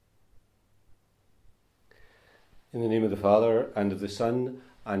In the name of the Father, and of the Son,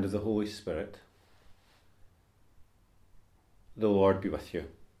 and of the Holy Spirit. The Lord be with you.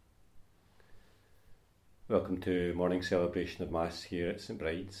 Welcome to morning celebration of Mass here at St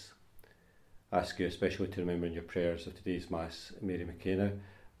Bride's. I ask you especially to remember in your prayers of today's Mass Mary McKenna.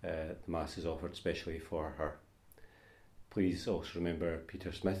 The Mass is offered specially for her. Please also remember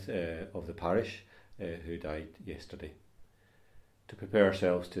Peter Smith of the parish who died yesterday. To prepare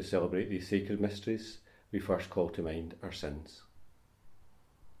ourselves to celebrate these sacred mysteries, we first call to mind our sins.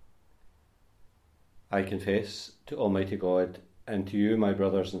 I confess to Almighty God and to you, my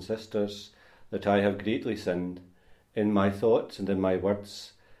brothers and sisters, that I have greatly sinned in my thoughts and in my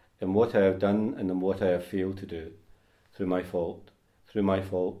words, in what I have done and in what I have failed to do, through my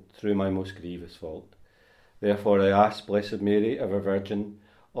most grievous fault. Therefore I ask Blessed Mary, ever Virgin,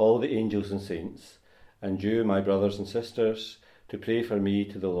 all the angels and saints, and you, my brothers and sisters, to pray for me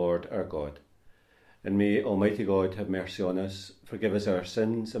to the Lord our God. And may Almighty God have mercy on us, forgive us our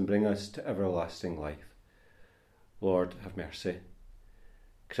sins, and bring us to everlasting life. Lord, have mercy.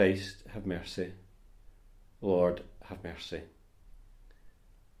 Christ, have mercy. Lord, have mercy.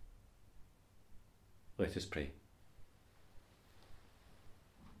 Let us pray.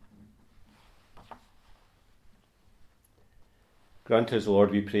 Grant us,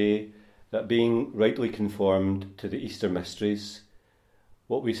 Lord, we pray, that being rightly conformed to the Easter mysteries,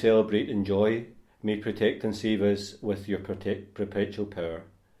 what we celebrate in joy may protect and save us with your perpetual power.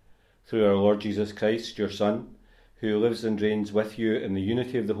 Through our Lord Jesus Christ, your Son, who lives and reigns with you in the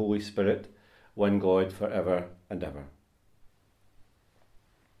unity of the Holy Spirit, one God, for ever and ever.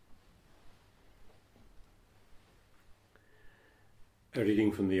 A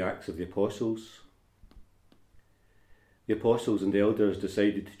reading from the Acts of the Apostles. The apostles and elders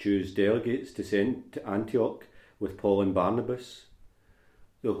decided to choose delegates to send to Antioch with Paul and Barnabas.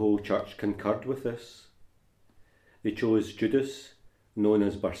 The whole church concurred with this. They chose Judas, known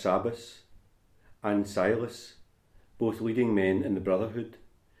as Barsabbas, and Silas, both leading men in the brotherhood,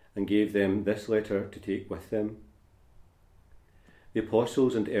 and gave them this letter to take with them. The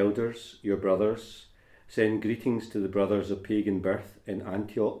apostles and elders, your brothers, send greetings to the brothers of pagan birth in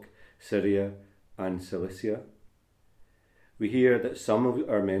Antioch, Syria, and Cilicia. We hear that some of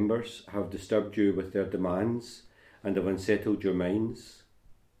our members have disturbed you with their demands and have unsettled your minds.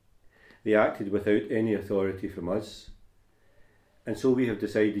 They acted without any authority from us, and so we have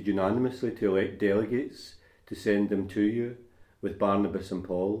decided unanimously to elect delegates to send them to you with Barnabas and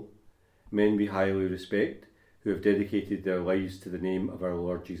Paul, men we highly respect, who have dedicated their lives to the name of our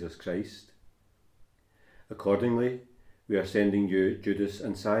Lord Jesus Christ. Accordingly, we are sending you Judas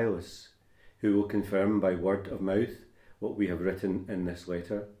and Silas, who will confirm by word of mouth what we have written in this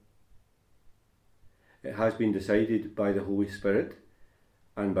letter. It has been decided by the Holy Spirit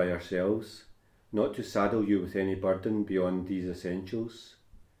and by ourselves not to saddle you with any burden beyond these essentials.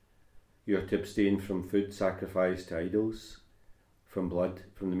 You are to abstain from food sacrificed to idols, from blood,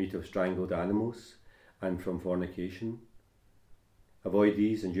 from the meat of strangled animals, and from fornication. Avoid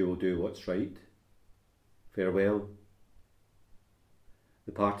these and you will do what's right. Farewell.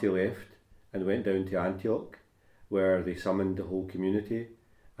 The party left and went down to Antioch, where they summoned the whole community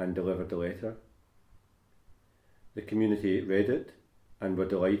and delivered the letter. The community read it and were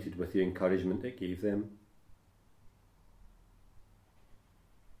delighted with the encouragement it gave them.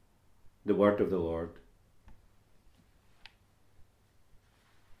 The word of the Lord.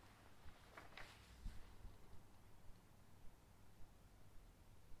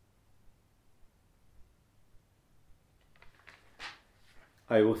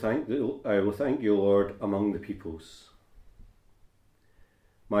 I will thank you, Lord, among the peoples.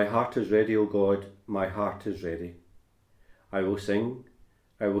 My heart is ready, O God, my heart is ready. I will sing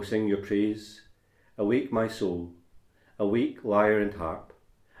your praise. Awake my soul, awake lyre and harp,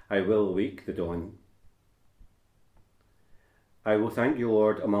 I will awake the dawn. I will thank you,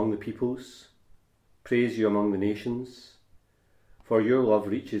 Lord, among the peoples, praise you among the nations, for your love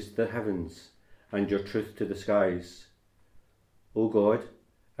reaches to the heavens and your truth to the skies. O God,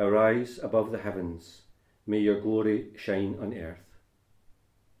 arise above the heavens, may your glory shine on earth.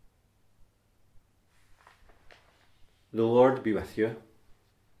 The Lord be with you.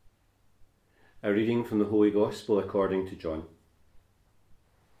 A reading from the Holy Gospel according to John.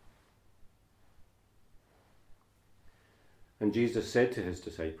 And Jesus said to his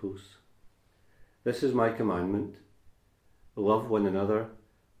disciples, "This is my commandment, love one another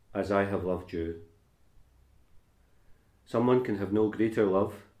as I have loved you. Someone can have no greater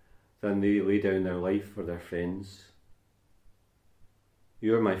love than they lay down their life for their friends.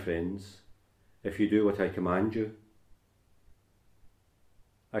 You are my friends, if you do what I command you.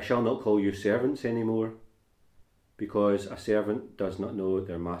 I shall not call you servants any more, because a servant does not know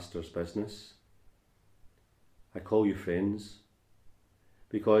their master's business. I call you friends,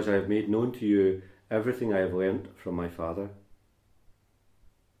 because I have made known to you everything I have learnt from my Father.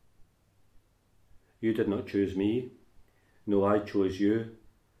 You did not choose me, no, I chose you,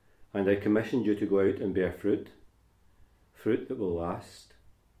 and I commissioned you to go out and bear fruit, fruit that will last.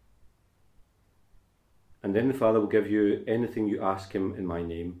 And then the Father will give you anything you ask him in my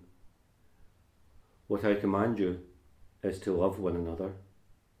name. What I command you is to love one another.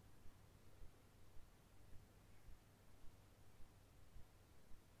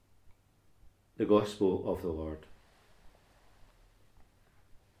 The Gospel of the Lord.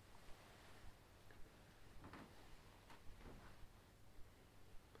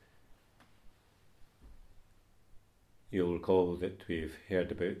 You'll recall that we've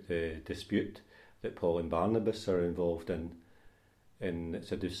heard about the dispute that Paul and Barnabas are involved in. And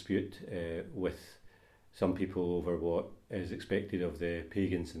it's a dispute with some people over what is expected of the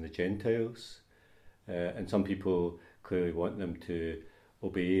pagans and the Gentiles. And some people clearly want them to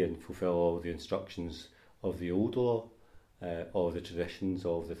obey and fulfill all the instructions of the old law, all the traditions,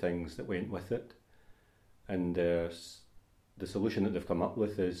 all the things that went with it. And the solution that they've come up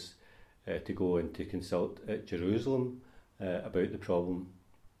with is to go and to consult at Jerusalem about the problem.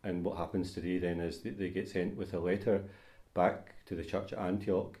 And what happens today then is that they get sent with a letter back to the church at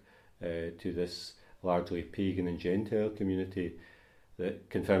Antioch, to this largely pagan and Gentile community that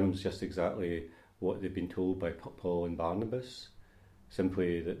confirms just exactly what they've been told by Paul and Barnabas,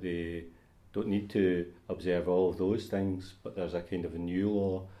 simply that they don't need to observe all of those things, but there's a kind of a new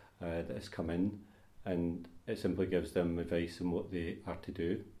law that has come in, and it simply gives them advice on what they are to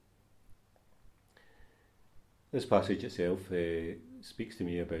do. This passage itself speaks to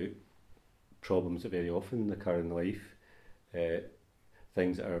me about problems that very often occur in life,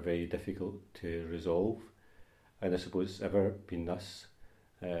 things that are very difficult to resolve, and I suppose it's ever been thus.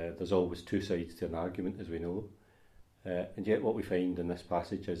 There's always two sides to an argument, as we know, and yet what we find in this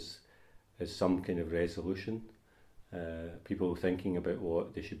passage is some kind of resolution, people thinking about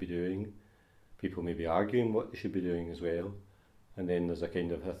what they should be doing, people maybe arguing what they should be doing as well, and then there's a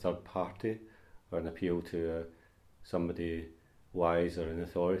kind of a third party or an appeal to somebody wise or in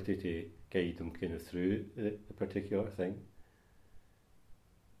authority to guide them kind of through the particular thing.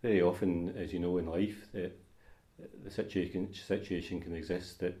 Very often, as you know, in life, the situation can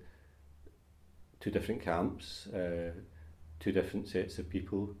exist that two different camps, two different sets of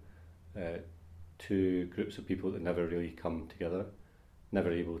people, two groups of people that never really come together,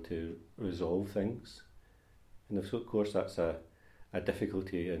 never able to resolve things. And of course that's a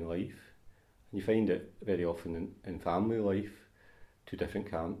difficulty in life. And you find it very often in family life, two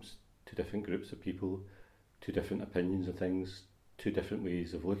different camps, two different groups of people, two different opinions of things, two different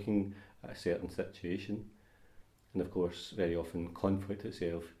ways of looking at a certain situation. And of course, very often conflict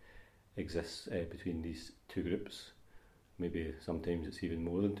itself exists between these two groups. Maybe sometimes it's even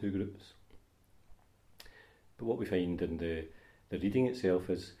more than two groups. But what we find in the reading itself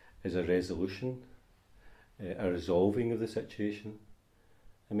is a resolution, a resolving of the situation.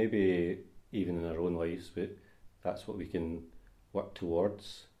 And maybe even in our own lives, but that's what we can work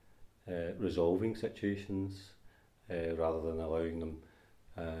towards, resolving situations rather than allowing them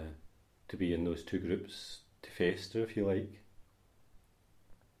to be in those two groups to fester, if you like.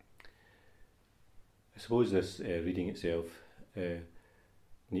 I suppose this reading itself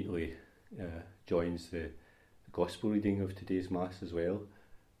neatly joins the Gospel reading of today's Mass as well,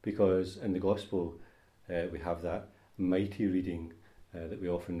 because in the Gospel we have that mighty reading that we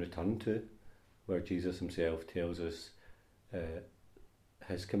often return to, where Jesus himself tells us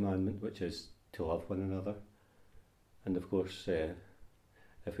his commandment, which is to love one another. And of course,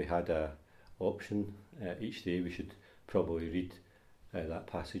 if we had an option each day, we should probably read that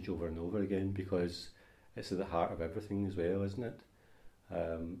passage over and over again, because it's at the heart of everything as well, isn't it?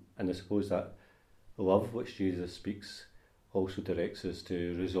 And I suppose that love which Jesus speaks also directs us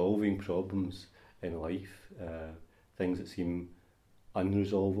to resolving problems in life, things that seem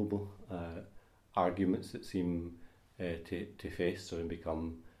unresolvable, arguments that seem to fester and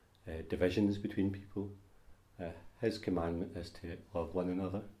become divisions between people. His commandment is to love one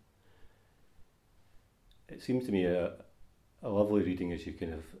another. It seems to me a lovely reading as you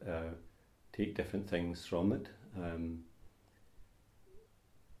kind of take different things from it.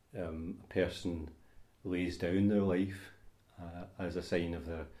 A person lays down their life as a sign of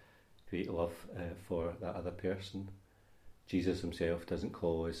their great love for that other person. Jesus himself doesn't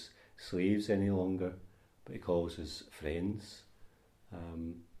call us slaves any longer, but he calls us friends.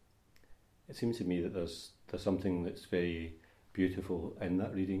 It seems to me that there's something that's very beautiful in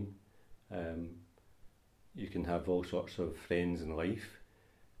that reading. You can have all sorts of friends in life,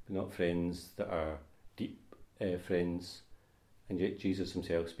 but not friends that are deep friends. And yet Jesus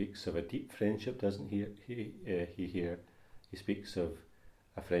himself speaks of a deep friendship, doesn't he? He speaks of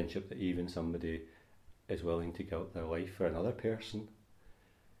a friendship that even somebody is willing to give up their life for another person.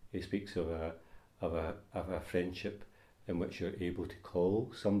 He speaks of a friendship in which you're able to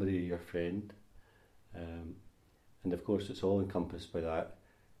call somebody your friend. And of course it's all encompassed by that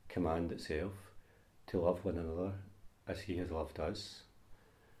command itself, to love one another as he has loved us.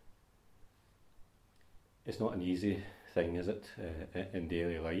 It's not an easy thing, is it, in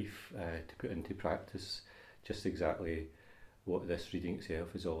daily life, to put into practice just exactly what this reading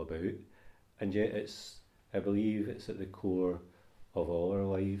itself is all about. And yet I believe it's at the core of all our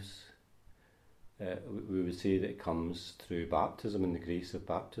lives. We would say that it comes through baptism and the grace of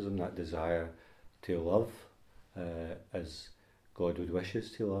baptism, that desire to love as God would wish us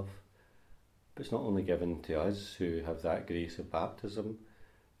to love. But it's not only given to us who have that grace of baptism,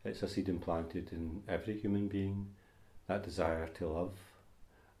 it's a seed implanted in every human being, that desire to love.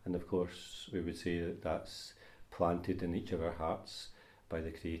 And of course we would say that that's planted in each of our hearts by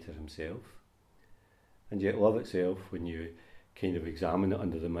the Creator himself. And yet love itself, when you kind of examine it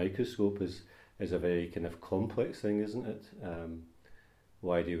under the microscope, is a very kind of complex thing, isn't it?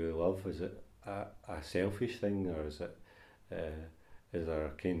 Why do we love? Is it a selfish thing, or is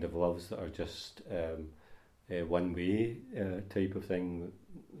there kind of loves that are just one way type of thing?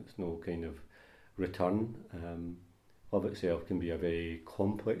 There's no kind of return. Love itself can be a very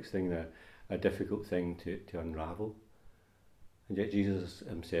complex thing, a difficult thing to unravel. And yet Jesus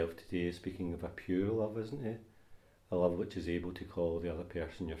himself today is speaking of a pure love, isn't he? A love which is able to call the other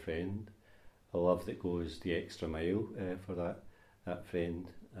person your friend, a love that goes the extra mile for that friend,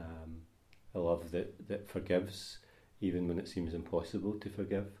 a love that forgives even when it seems impossible to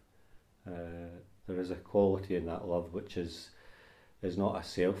forgive. There is a quality in that love which is not a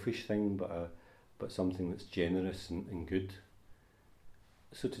selfish thing, but something that's generous and good.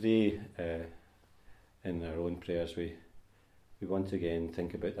 So today, in our own prayers, we once again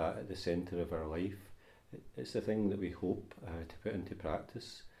think about that at the centre of our life. It's the thing that we hope to put into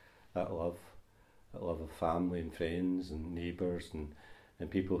practice, that love of family and friends and neighbours and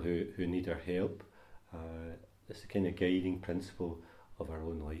people who need our help. It's the kind of guiding principle of our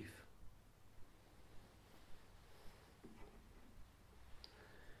own life.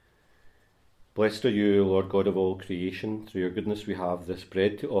 Blessed are you, Lord God of all creation. Through your goodness we have this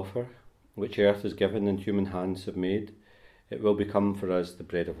bread to offer, which earth has given and human hands have made. It will become for us the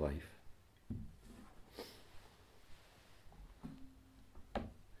bread of life.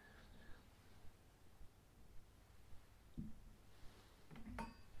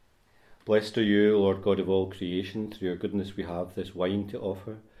 Blessed are you, Lord God of all creation. Through your goodness we have this wine to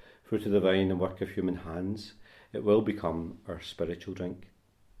offer, fruit of the vine and work of human hands. It will become our spiritual drink.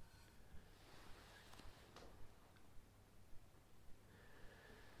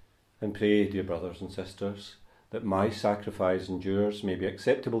 And pray, dear brothers and sisters, that my sacrifice and yours may be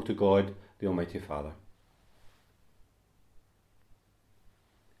acceptable to God, the Almighty Father.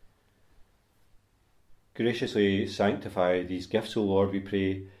 Graciously sanctify these gifts, O Lord, we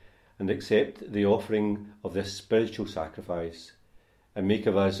pray, and accept the offering of this spiritual sacrifice, and make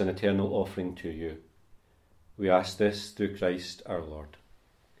of us an eternal offering to you. We ask this through Christ our Lord.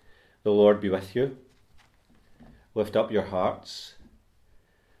 The Lord be with you. Lift up your hearts.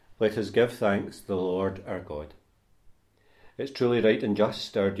 Let us give thanks to the Lord our God. It's truly right and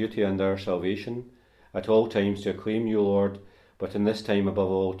just, our duty and our salvation, at all times to acclaim you, Lord, but in this time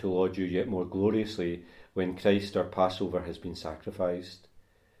above all to laud you yet more gloriously when Christ our Passover has been sacrificed.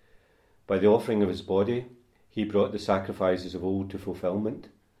 By the offering of his body, he brought the sacrifices of old to fulfilment.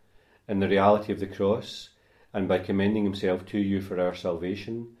 In the reality of the cross, and by commending himself to you for our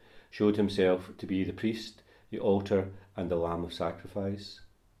salvation, showed himself to be the priest, the altar, and the lamb of sacrifice.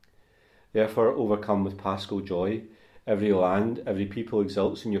 Therefore, overcome with paschal joy, every land, every people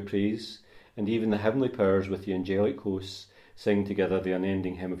exults in your praise, and even the heavenly powers with the angelic hosts sing together the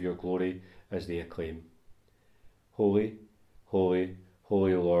unending hymn of your glory as they acclaim. Holy, holy,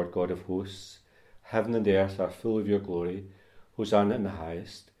 holy, O Lord God of hosts, heaven and earth are full of your glory. Hosanna in the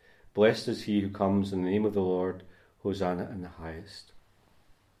highest. Blessed is he who comes in the name of the Lord. Hosanna in the highest.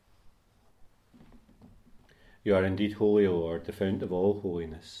 You are indeed holy, O Lord, the fount of all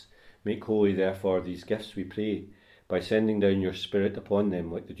holiness. Make holy, therefore, these gifts, we pray, by sending down your Spirit upon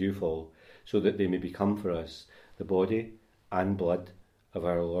them like the dewfall, so that they may become for us the body and blood of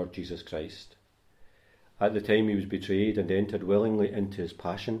our Lord Jesus Christ. At the time he was betrayed and entered willingly into his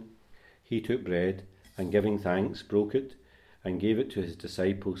passion, he took bread, and giving thanks, broke it, and gave it to his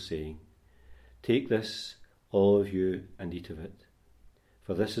disciples, saying, Take this all of you, and eat of it.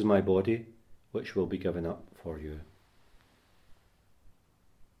 For this is my body, which will be given up for you."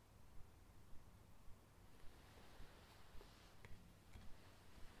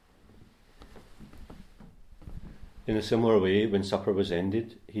 In a similar way, when supper was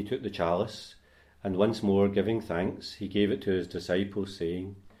ended, he took the chalice, and once more giving thanks, he gave it to his disciples,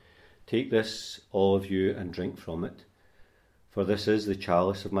 saying, "Take this, all of you, and drink from it, for this is the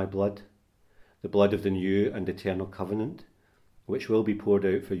chalice of my blood, the blood of the new and eternal covenant, which will be poured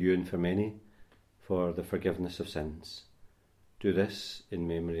out for you and for many, for the forgiveness of sins. Do this in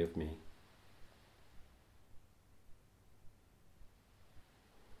memory of me."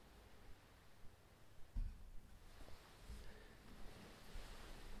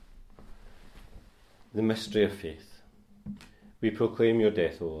 The mystery of faith. We proclaim your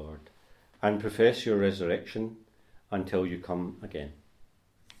death, O Lord, and profess your resurrection until you come again.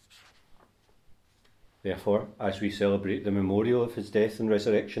 Therefore, as we celebrate the memorial of his death and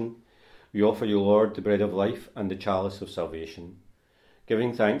resurrection, we offer you, Lord, the bread of life and the chalice of salvation,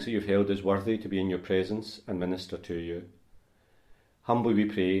 giving thanks that you've held us worthy to be in your presence and minister to you. Humbly we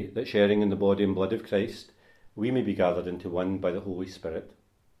pray that, sharing in the body and blood of Christ, we may be gathered into one by the Holy Spirit.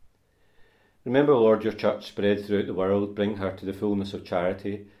 Remember, Lord, your church spread throughout the world. Bring her to the fullness of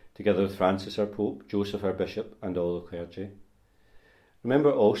charity, together with Francis our Pope, Joseph our Bishop, and all the clergy.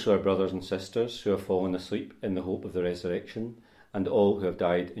 Remember also our brothers and sisters who have fallen asleep in the hope of the resurrection, and all who have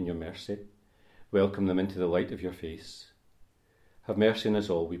died in your mercy. Welcome them into the light of your face. Have mercy on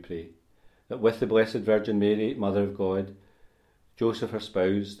us all, we pray, that with the Blessed Virgin Mary, Mother of God, Joseph her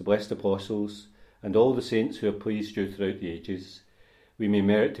spouse, the blessed apostles, and all the saints who have pleased you throughout the ages, we may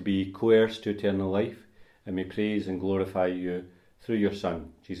merit to be co-heirs to eternal life, and may praise and glorify you through your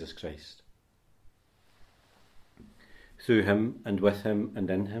Son, Jesus Christ. Through him, and with him, and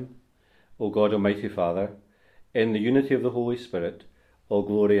in him, O God, Almighty Father, in the unity of the Holy Spirit, all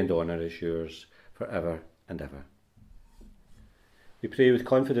glory and honour is yours for ever and ever. We pray with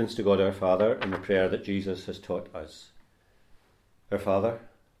confidence to God our Father in the prayer that Jesus has taught us. Our Father,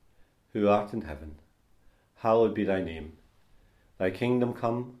 who art in heaven, hallowed be thy name. Thy kingdom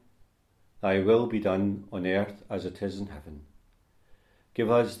come, thy will be done on earth as it is in heaven. Give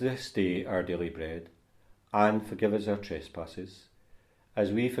us this day our daily bread, and forgive us our trespasses,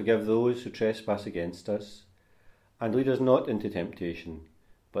 as we forgive those who trespass against us. And lead us not into temptation,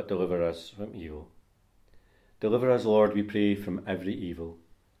 but deliver us from evil. Deliver us, Lord, we pray, from every evil.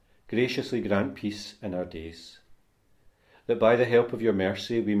 Graciously grant peace in our days, that by the help of your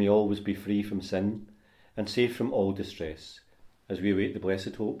mercy we may always be free from sin and safe from all distress, as we await the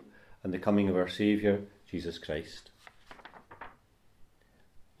blessed hope and the coming of our Saviour, Jesus Christ.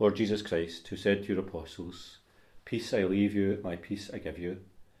 Lord Jesus Christ, who said to your apostles, "Peace I leave you, my peace I give you,"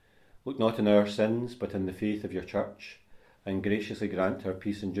 look not on our sins, but in the faith of your church, and graciously grant her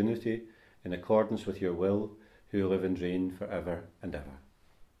peace and unity in accordance with your will, who live and reign for ever and ever.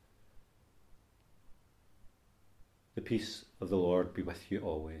 The peace of the Lord be with you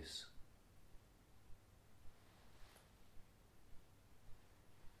always.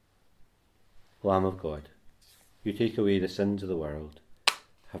 Lamb of God, you take away the sins of the world,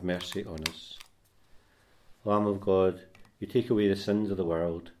 have mercy on us. Lamb of God, you take away the sins of the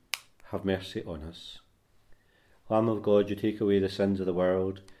world, have mercy on us. Lamb of God, you take away the sins of the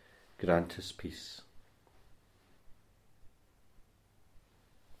world, grant us peace.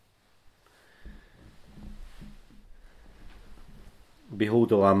 Behold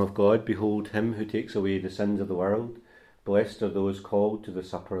the Lamb of God, behold him who takes away the sins of the world. Blessed are those called to the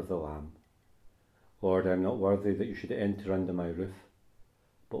supper of the Lamb. Lord, I am not worthy that you should enter under my roof,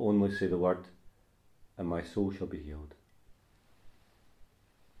 but only say the word, and my soul shall be healed.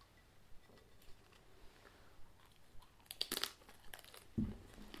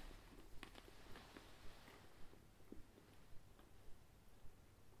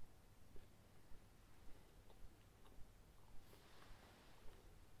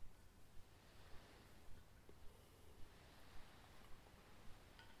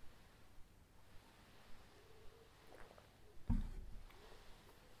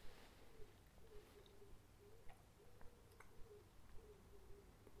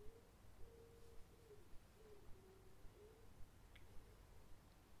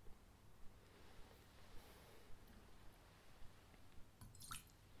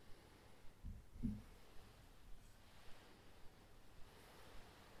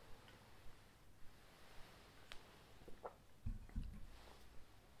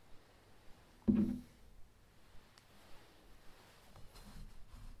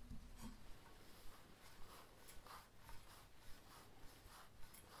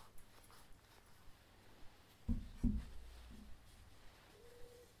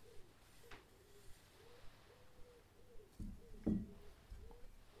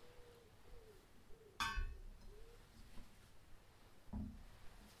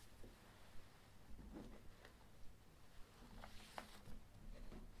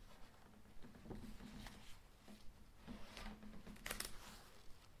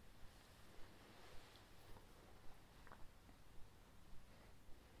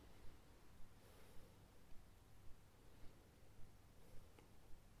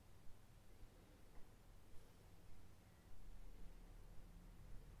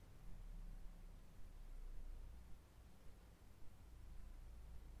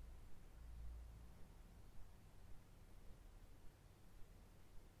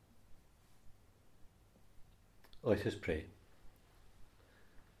 Let us pray.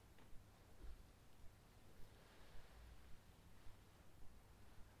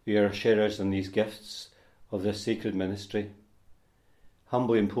 We are sharers in these gifts of this sacred ministry,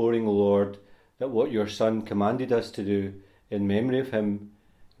 humbly imploring, O Lord, that what your Son commanded us to do in memory of him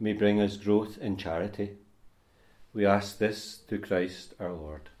may bring us growth in charity. We ask this through Christ our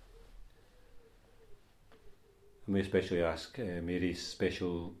Lord. And we especially ask Mary's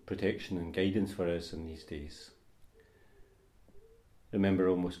special protection and guidance for us in these days. Remember,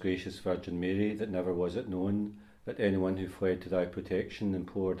 O most gracious Virgin Mary, that never was it known that anyone who fled to thy protection,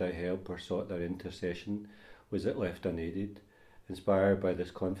 implored thy help, or sought thy intercession was it left unaided. Inspired by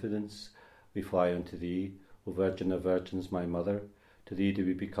this confidence, we fly unto thee, O Virgin of Virgins, my Mother. To thee do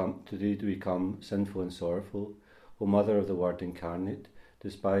we come sinful and sorrowful. O Mother of the Word incarnate,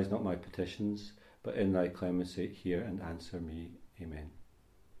 despise not my petitions, but in thy clemency hear and answer me. Amen.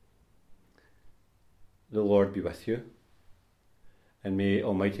 The Lord be with you, and may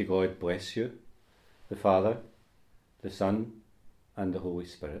Almighty God bless you, the Father, the Son, and the Holy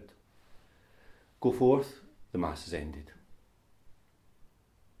Spirit. Go forth, the Mass is ended.